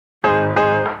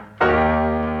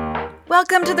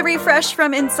Welcome to the Refresh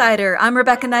from Insider. I'm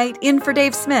Rebecca Knight, in for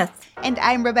Dave Smith. And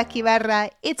I'm Rebecca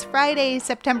Ibarra. It's Friday,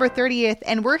 September 30th,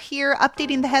 and we're here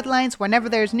updating the headlines whenever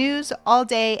there's news, all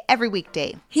day, every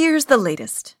weekday. Here's the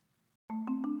latest.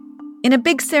 In a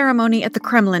big ceremony at the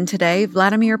Kremlin today,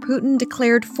 Vladimir Putin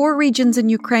declared 4 regions in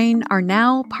Ukraine are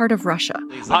now part of Russia.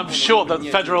 I'm sure that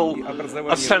the Federal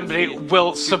Assembly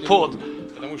will support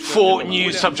 4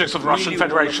 new subjects of the Russian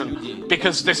Federation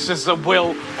because this is the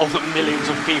will of the millions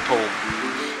of people.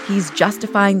 He's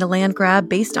justifying the land grab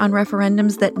based on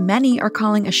referendums that many are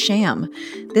calling a sham.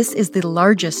 This is the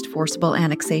largest forcible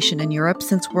annexation in Europe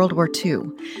since World War II.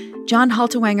 John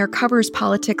Haltewanger covers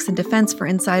politics and defense for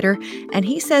Insider, and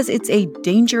he says it's a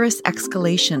dangerous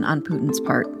escalation on Putin's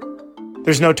part.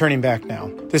 There's no turning back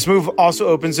now. This move also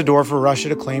opens the door for Russia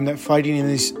to claim that fighting in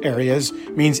these areas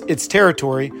means its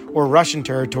territory, or Russian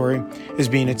territory, is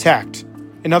being attacked.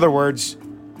 In other words,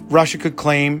 Russia could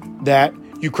claim that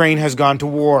Ukraine has gone to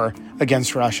war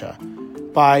against Russia.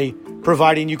 By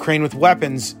providing Ukraine with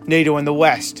weapons, NATO and the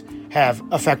West have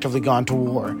effectively gone to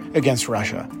war against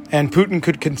Russia. And Putin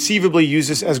could conceivably use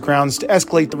this as grounds to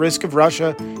escalate the risk of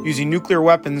Russia using nuclear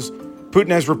weapons. Putin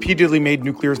has repeatedly made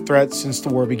nuclear threats since the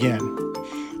war began.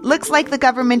 Looks like the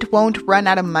government won't run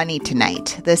out of money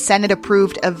tonight. The Senate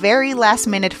approved a very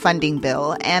last-minute funding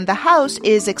bill, and the House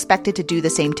is expected to do the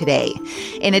same today.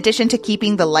 In addition to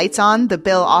keeping the lights on, the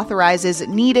bill authorizes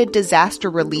needed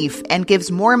disaster relief and gives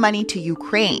more money to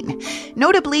Ukraine.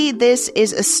 Notably, this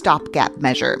is a stopgap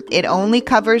measure. It only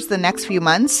covers the next few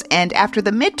months, and after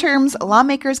the midterms,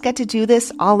 lawmakers get to do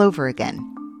this all over again.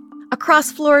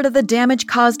 Across Florida, the damage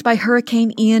caused by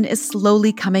Hurricane Ian is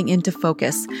slowly coming into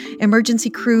focus. Emergency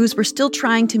crews were still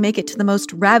trying to make it to the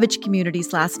most ravaged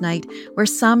communities last night, where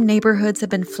some neighborhoods have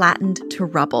been flattened to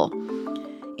rubble.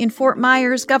 In Fort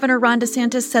Myers, Governor Ron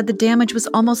DeSantis said the damage was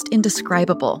almost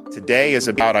indescribable. Today is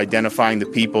about identifying the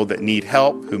people that need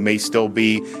help, who may still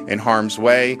be in harm's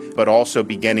way, but also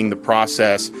beginning the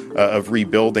process of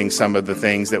rebuilding some of the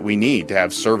things that we need to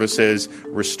have services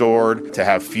restored, to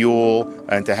have fuel,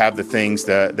 and to have the things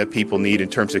that people need in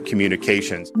terms of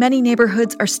communications. Many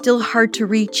neighborhoods are still hard to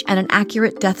reach, and an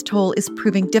accurate death toll is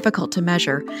proving difficult to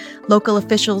measure. Local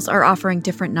officials are offering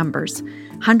different numbers.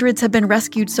 Hundreds have been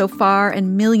rescued so far,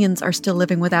 and millions are still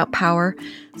living without power.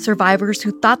 Survivors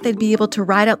who thought they'd be able to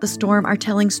ride out the storm are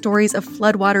telling stories of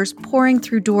floodwaters pouring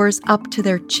through doors up to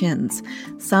their chins.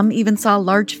 Some even saw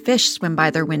large fish swim by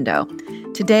their window.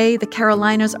 Today, the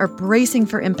Carolinas are bracing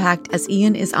for impact as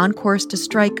Ian is on course to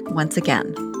strike once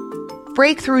again.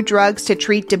 Breakthrough drugs to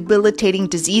treat debilitating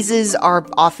diseases are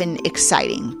often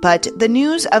exciting, but the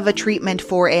news of a treatment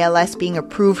for ALS being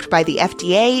approved by the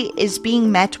FDA is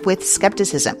being met with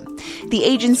skepticism. The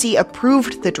agency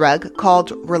approved the drug,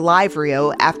 called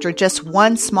Relivrio, after just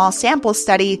one small sample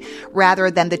study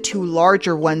rather than the 2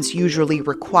 larger ones usually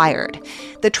required.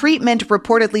 The treatment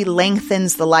reportedly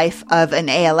lengthens the life of an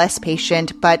ALS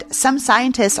patient, but some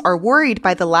scientists are worried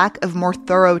by the lack of more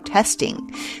thorough testing.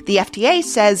 The FDA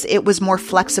says it was more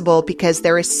flexible because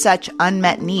there is such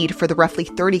unmet need for the roughly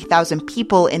 30,000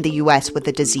 people in the U.S. with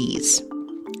the disease.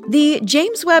 The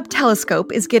James Webb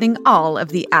Telescope is getting all of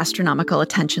the astronomical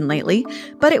attention lately,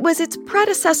 but it was its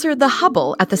predecessor, the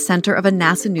Hubble, at the center of a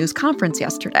NASA news conference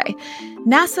yesterday.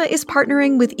 NASA is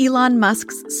partnering with Elon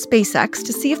Musk's SpaceX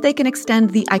to see if they can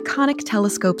extend the iconic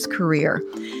telescope's career.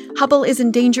 Hubble is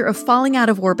in danger of falling out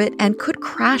of orbit and could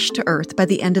crash to Earth by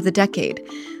the end of the decade.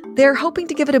 They're hoping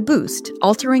to give it a boost,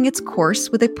 altering its course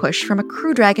with a push from a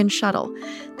Crew Dragon shuttle.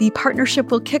 The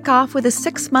partnership will kick off with a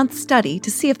 6-month study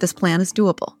to see if this plan is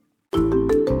doable.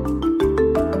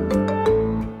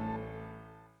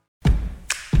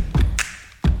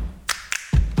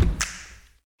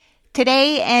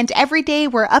 Today and every day,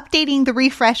 we're updating the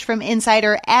Refresh from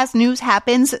Insider as news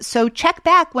happens, so check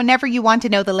back whenever you want to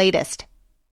know the latest.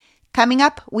 Coming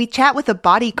up, we chat with a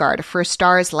bodyguard for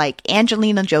stars like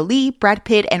Angelina Jolie, Brad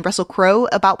Pitt, and Russell Crowe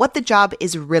about what the job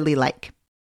is really like.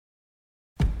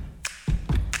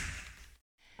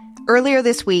 Earlier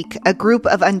this week, a group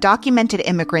of undocumented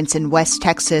immigrants in West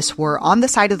Texas were on the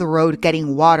side of the road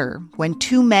getting water when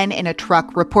 2 men in a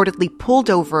truck reportedly pulled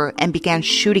over and began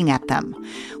shooting at them.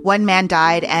 1 man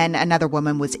died and another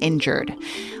woman was injured.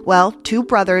 Well, 2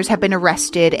 brothers have been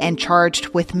arrested and charged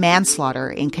with manslaughter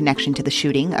in connection to the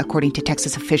shooting, according to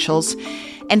Texas officials.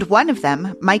 And one of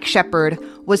them, Mike Shepard,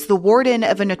 was the warden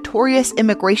of a notorious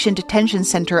immigration detention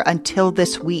center until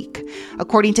this week.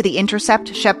 According to The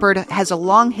Intercept, Shepard has a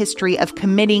long history of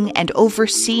committing and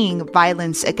overseeing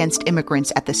violence against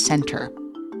immigrants at the center.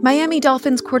 Miami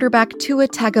Dolphins quarterback Tua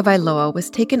Tagovailoa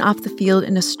was taken off the field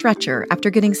in a stretcher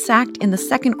after getting sacked in the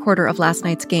second quarter of last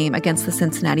night's game against the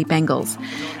Cincinnati Bengals.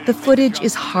 The footage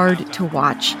is hard to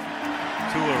watch.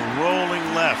 Tua rolling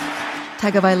left.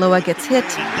 Tagovailoa gets hit.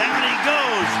 And down he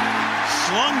goes.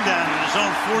 Slung down at his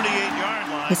own 48-yard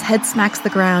line. His head smacks the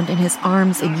ground and his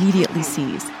arms immediately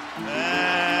seize.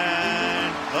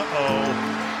 And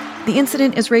uh-oh. The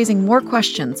incident is raising more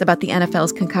questions about the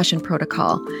NFL's concussion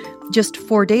protocol. Just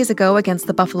 4 days ago against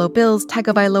the Buffalo Bills,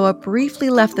 Tagovailoa briefly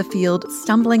left the field,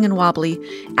 stumbling and wobbly,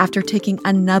 after taking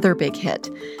another big hit.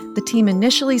 The team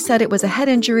initially said it was a head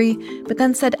injury, but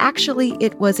then said actually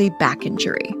it was a back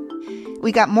injury.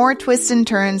 We got more twists and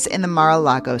turns in the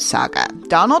Mar-a-Lago saga.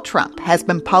 Donald Trump has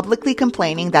been publicly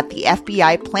complaining that the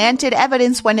FBI planted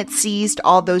evidence when it seized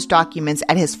all those documents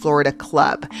at his Florida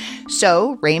club.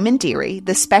 So Raymond Dearie,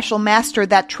 the special master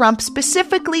that Trump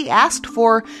specifically asked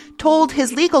for, told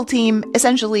his legal team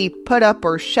essentially put up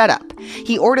or shut up.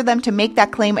 He ordered them to make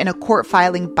that claim in a court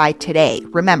filing by today.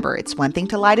 Remember, it's one thing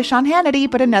to lie to Sean Hannity,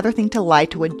 but another thing to lie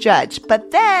to a judge. But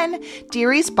then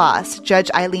Dearie's boss, Judge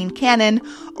Eileen Cannon,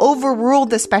 overruled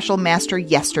the special master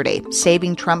yesterday,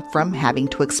 saving Trump from having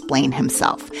to explain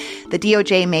himself. The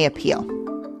DOJ may appeal.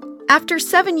 After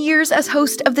 7 years as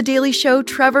host of The Daily Show,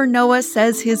 Trevor Noah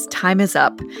says his time is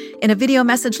up. In a video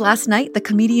message last night, the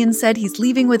comedian said he's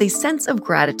leaving with a sense of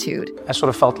gratitude. I sort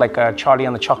of felt like Charlie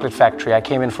and the Chocolate Factory. I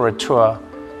came in for a tour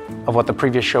of what the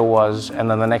previous show was,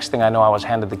 and then the next thing I know, I was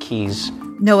handed the keys.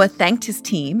 Noah thanked his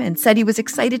team and said he was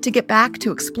excited to get back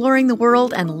to exploring the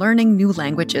world and learning new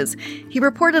languages. He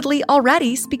reportedly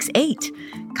already speaks 8.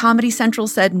 Comedy Central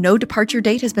said no departure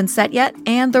date has been set yet,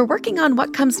 and they're working on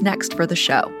what comes next for the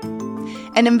show.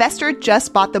 An investor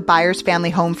just bought the Byers family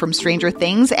home from Stranger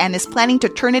Things and is planning to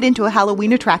turn it into a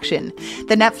Halloween attraction.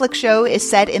 The Netflix show is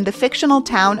set in the fictional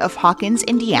town of Hawkins,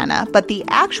 Indiana, but the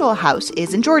actual house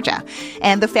is in Georgia.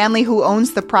 And the family who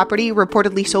owns the property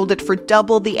reportedly sold it for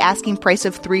double the asking price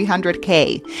of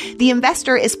 $300K. The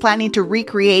investor is planning to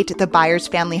recreate the Byers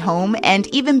family home and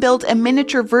even build a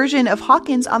miniature version of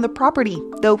Hawkins on the property,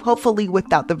 though hopefully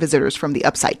without the visitors from the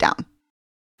Upside Down.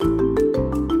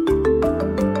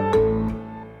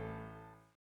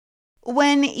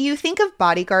 When you think of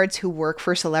bodyguards who work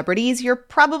for celebrities, you're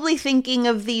probably thinking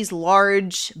of these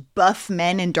large, buff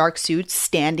men in dark suits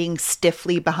standing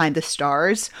stiffly behind the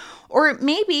stars. Or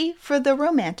maybe, for the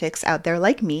romantics out there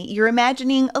like me, you're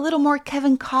imagining a little more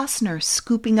Kevin Costner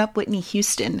scooping up Whitney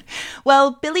Houston.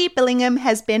 Well, Billy Billingham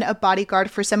has been a bodyguard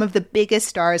for some of the biggest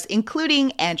stars,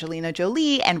 including Angelina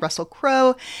Jolie and Russell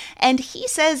Crowe, and he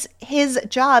says his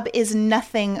job is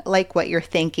nothing like what you're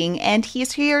thinking, and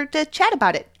he's here to chat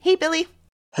about it. Hey, Billy.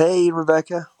 Hey,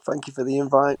 Rebecca. Thank you for the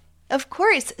invite. Of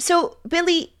course. So,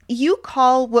 Billy, you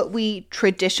call what we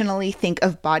traditionally think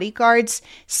of bodyguards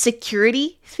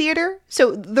security theater.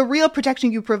 So the real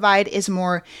protection you provide is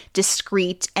more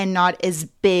discreet and not as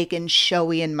big and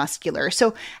showy and muscular.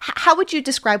 So how would you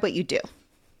describe what you do?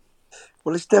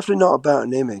 Well, it's definitely not about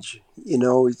an image. You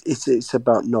know, it's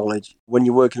about knowledge. When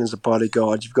you're working as a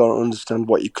bodyguard, you've got to understand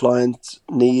what your client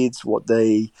needs, what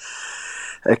they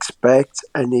expect,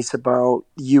 and it's about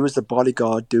you as the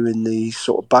bodyguard doing the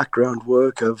sort of background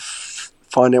work of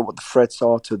finding out what the threats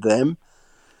are to them,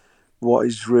 what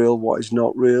is real, what is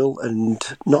not real, and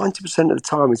 90% of the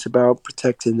time it's about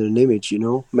protecting an image, you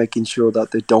know, making sure that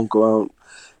they don't go out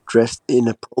dressed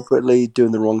inappropriately,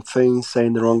 doing the wrong thing,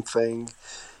 saying the wrong thing.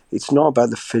 It's not about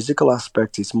the physical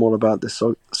aspect, it's more about the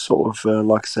sort of,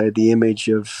 like I say, the image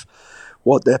of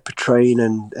what they're portraying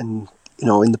and you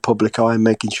know, in the public eye,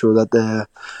 making sure that they're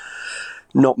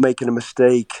not making a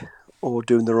mistake or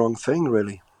doing the wrong thing,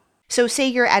 really. So say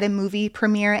you're at a movie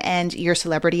premiere and your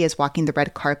celebrity is walking the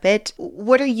red carpet.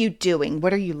 What are you doing?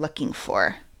 What are you looking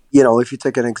for? You know, if you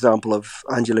take an example of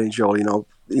Angelina Jolie,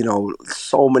 you know,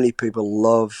 so many people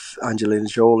love Angelina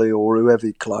Jolie or whoever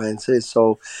your client is.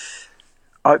 So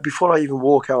before I even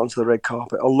walk out onto the red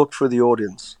carpet, I'll look through the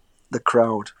audience, the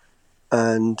crowd,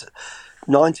 and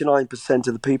 99%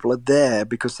 of the people are there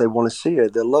because they want to see her,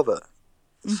 they love her.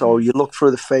 Mm-hmm. So you look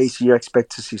through the face, you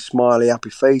expect to see smiley,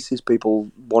 happy faces, people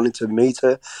wanting to meet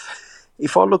her.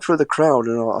 If I look through the crowd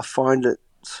and I find that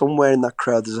somewhere in that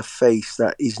crowd there's a face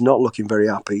that is not looking very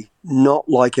happy, not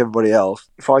like everybody else,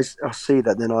 if I see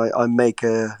that, then I make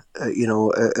a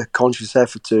conscious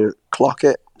effort to clock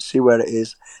it, see where it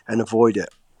is, and avoid it.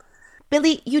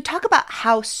 Billy, you talk about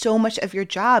how so much of your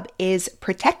job is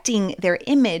protecting their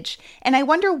image, and I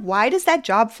wonder, why does that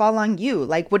job fall on you?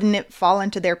 Like, wouldn't it fall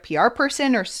onto their PR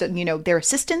person or, you know, their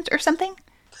assistant or something?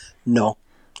 No.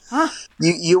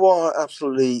 You are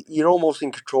absolutely, you're almost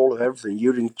in control of everything.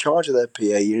 You're in charge of their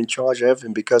PA, you're in charge of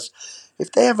everything, because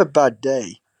if they have a bad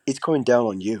day, it's coming down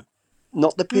on you.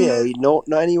 Not the PA,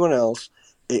 not anyone else.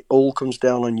 It all comes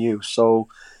down on you. So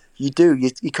you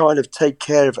kind of take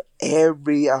care of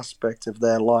every aspect of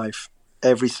their life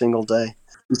every single day.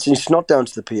 It's not down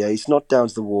to the PA, it's not down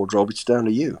to the wardrobe, it's down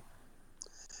to you.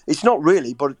 It's not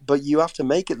really, but you have to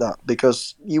make it that,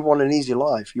 because you want an easy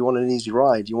life, you want an easy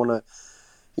ride, you want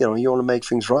to make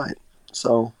things right.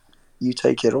 So you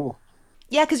take it all.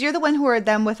 Yeah, because you're the one who are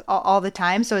them with all the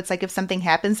time. So it's like if something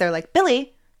happens, they're like,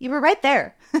 Billy, you were right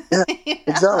there. Yeah,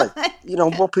 exactly.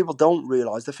 What people don't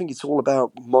realize, they think it's all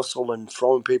about muscle and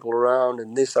throwing people around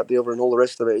and this, that, the other, and all the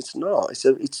rest of it. It's not.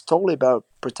 It's totally about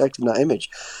protecting that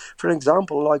image. For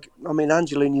example,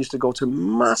 Angeline used to go to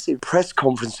massive press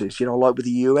conferences, like with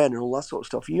the UN and all that sort of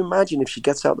stuff. You imagine if she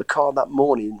gets out of the car that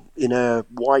morning in a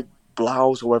white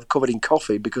blouse or whatever, covered in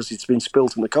coffee because it's been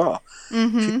spilled in the car.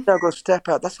 Mm-hmm. She's now got to step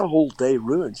out. That's a whole day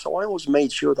ruined. So I always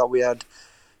made sure that we had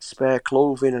spare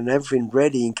clothing and everything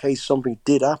ready in case something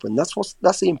did happen. That's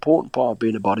the important part of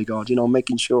being a bodyguard,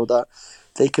 making sure that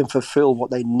they can fulfill what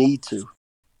they need to.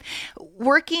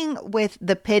 Working with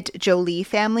the Pitt Jolie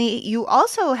family, you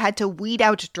also had to weed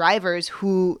out drivers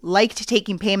who liked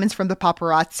taking payments from the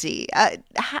paparazzi.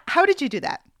 How did you do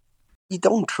that? You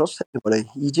don't trust anybody.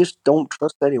 You just don't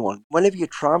trust anyone. Whenever you're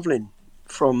traveling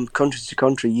from country to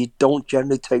country, you don't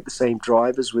generally take the same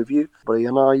drivers with you. But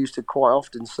I used to quite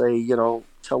often say,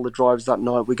 tell the drivers that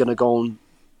night, we're going to go on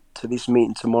to this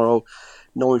meeting tomorrow,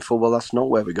 knowing full well that's not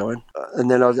where we're going. And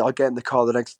then I get in the car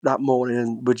that morning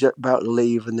and we're just about to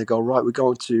leave, and they go, right, we're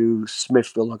going to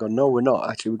Smithville. And I go, no, we're not.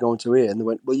 Actually, we're going to here. And they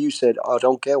went, well, you said, I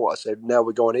don't care what I said. Now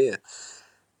we're going here.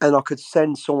 And I could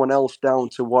send someone else down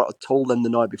to what I told them the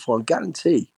night before and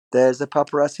guarantee there's a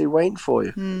paparazzi waiting for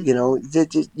you.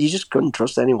 You just couldn't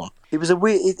trust anyone. It was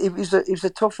it was a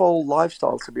tough old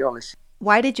lifestyle, to be honest.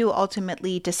 Why did you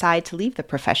ultimately decide to leave the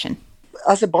profession?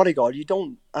 As a bodyguard, you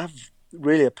don't have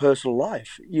really a personal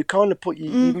life. You kind of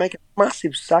you make a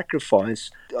massive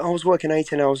sacrifice. I was working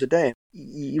 18 hours a day.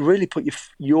 You really put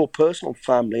your personal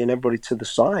family and everybody to the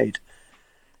side.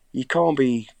 You can't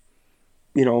be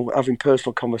having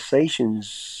personal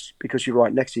conversations because you're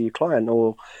right next to your client,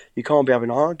 or you can't be having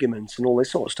arguments and all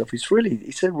this sort of stuff.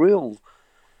 It's a real,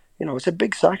 it's a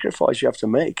big sacrifice you have to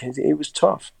make. It was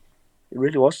tough. It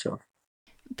really was tough.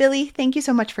 Billy, thank you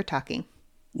so much for talking.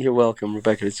 You're welcome,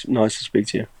 Rebecca. It's nice to speak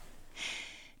to you.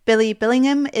 Billy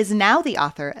Billingham is now the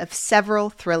author of several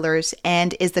thrillers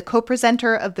and is the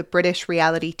co-presenter of the British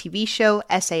reality TV show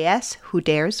SAS Who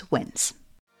Dares Wins.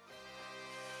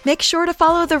 Make sure to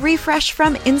follow The Refresh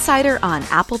from Insider on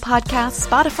Apple Podcasts,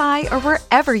 Spotify, or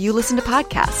wherever you listen to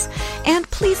podcasts. And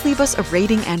please leave us a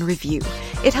rating and review.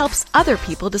 It helps other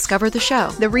people discover the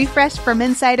show. The Refresh from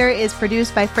Insider is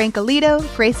produced by Frank Alito,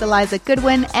 Grace Eliza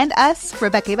Goodwin, and us,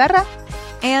 Rebecca Ibarra.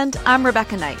 And I'm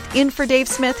Rebecca Knight, in for Dave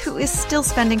Smith, who is still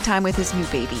spending time with his new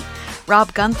baby.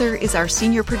 Rob Gunther is our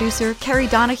senior producer, Carrie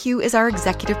Donahue is our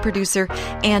executive producer,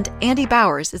 and Andy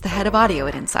Bowers is the head of audio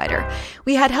at Insider.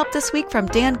 We had help this week from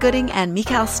Dan Gooding and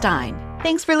Mikhail Stein.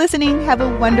 Thanks for listening. Have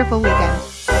a wonderful weekend.